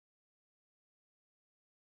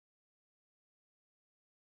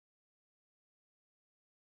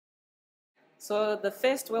So the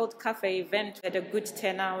First World Cafe event had a good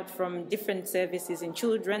turnout from different services in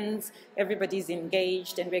children's. Everybody's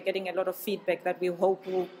engaged and we're getting a lot of feedback that we hope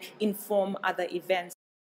will inform other events.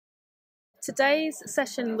 Today's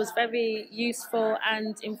session was very useful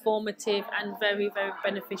and informative and very, very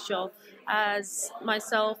beneficial, as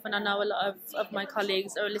myself and I know a lot of my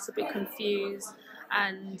colleagues are a little bit confused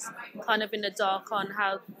and kind of in the dark on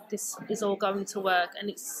how this is all going to work,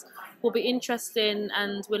 and will be interesting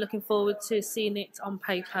and we're looking forward to seeing it on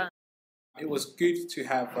paper. It was good to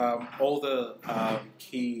have all the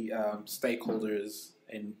key stakeholders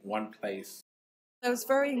in one place. There was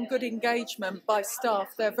very good engagement by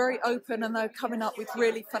staff. They're very open and they're coming up with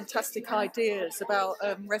really fantastic ideas about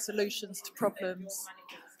resolutions to problems.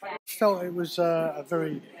 I felt it was a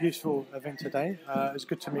very useful event today. It was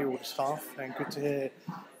good to meet all the staff and good to hear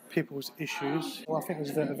people's issues. Well, I think it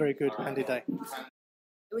was a very good, handy day.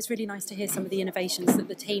 It was really nice to hear some of the innovations that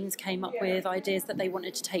the teams came up with, ideas that they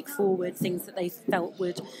wanted to take forward, things that they felt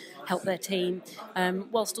would help their team,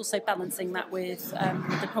 whilst also balancing that with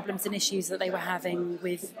the problems and issues that they were having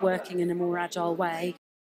with working in a more agile way.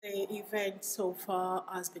 The event so far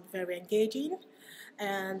has been very engaging,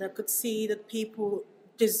 and I could see that people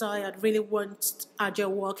really want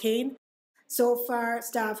agile working. So far,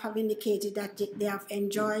 staff have indicated that they have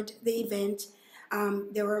enjoyed the event.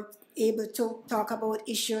 They were able to talk about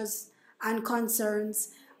issues and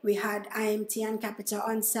concerns. We had IMT and Capita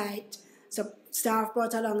on site, so staff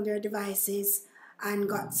brought along their devices and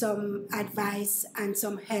got some advice and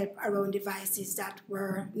some help around devices that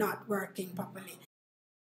were not working properly.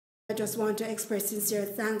 I just want to express sincere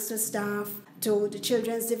thanks to staff, to the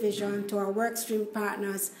Children's Division, to our workstream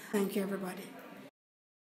partners. Thank you, everybody.